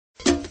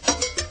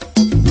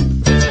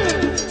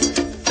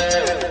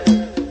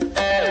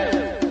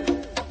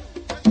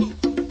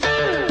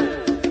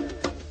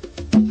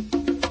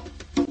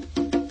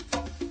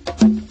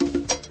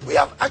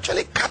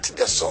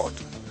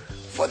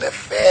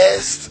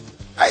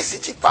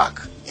ICT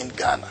Park in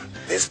Ghana.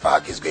 This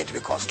park is going to be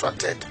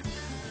constructed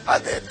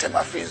at the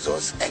Tema-Free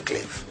Zones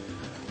Enclave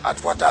at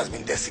what has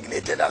been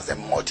designated as a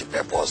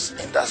multi-purpose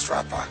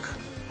industrial park.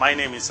 My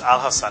name is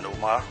Al-Hassan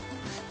Umar,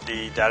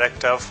 the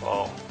Director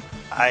for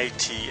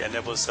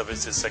IT-Enabled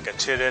Services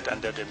Secretariat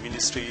under the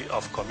Ministry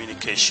of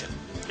Communication.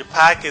 The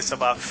park is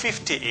about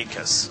 50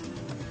 acres.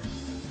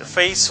 The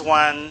phase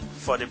 1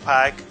 for the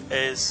park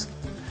is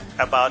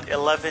about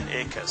 11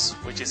 acres,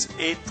 which is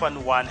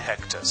 8.1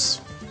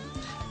 hectares.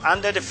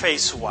 Under the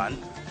phase 1,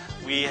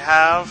 we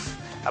have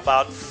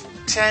about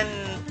 10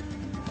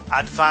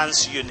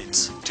 advanced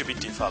units to be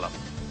developed.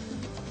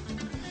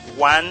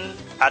 1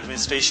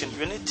 administration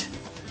unit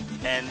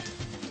and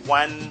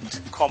 1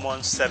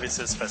 common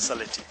services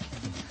facility.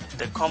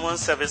 The common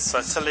service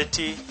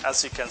facility,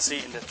 as you can see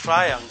in the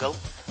triangle,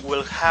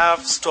 will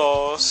have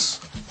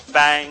stores,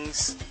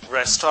 banks,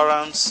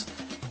 restaurants.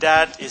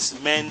 That is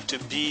meant to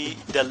be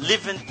the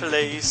living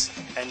place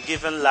and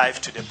giving life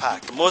to the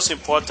park. The most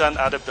important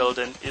other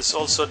building is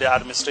also the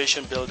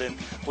administration building,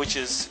 which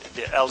is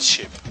the L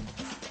shape.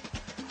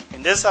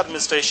 In this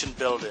administration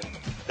building,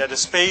 there is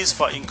space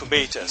for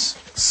incubators,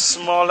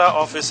 smaller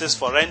offices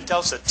for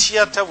rentals, a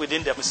theater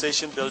within the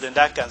administration building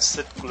that can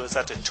sit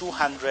closer to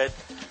 200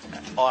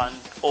 and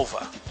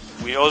over.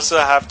 We also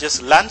have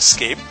this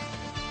landscape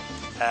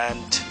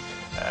and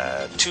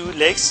 2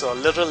 lakes or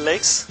little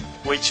lakes,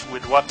 which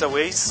with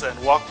waterways and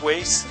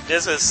walkways.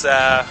 This is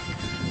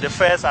the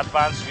first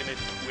advanced unit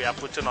we are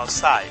putting on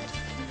site.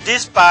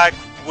 This park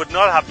would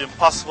not have been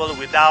possible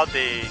without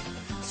the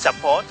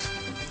support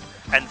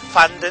and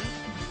funding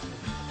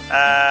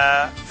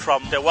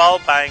from the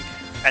World Bank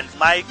and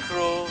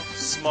Micro,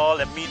 Small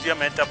and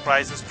Medium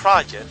Enterprises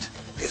project.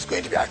 It's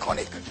going to be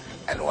iconic,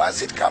 and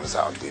once it comes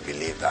out, we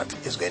believe that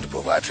it's going to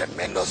provide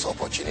tremendous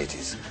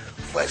opportunities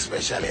for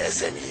especially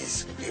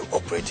SMEs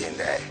operating in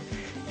the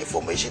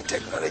information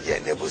technology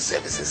enabled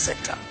services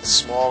sector.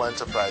 Small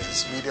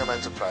enterprises, medium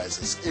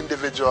enterprises,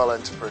 individual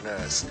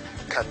entrepreneurs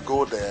can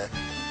go there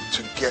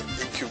to get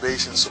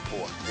incubation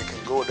support. They can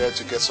go there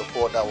to get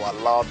support that will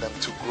allow them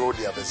to grow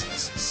their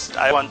businesses.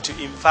 I want to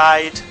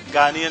invite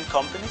Ghanaian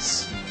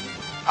companies,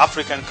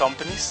 African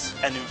companies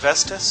and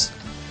investors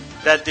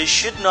that they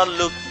should not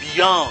look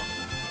beyond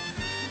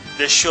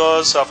the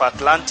shores of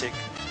Atlantic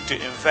to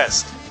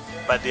invest,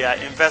 but their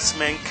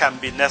investment can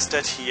be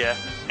nested here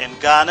in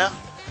Ghana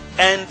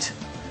and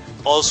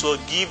also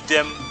give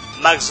them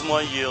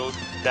maximum yield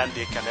than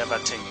they can ever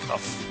think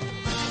of.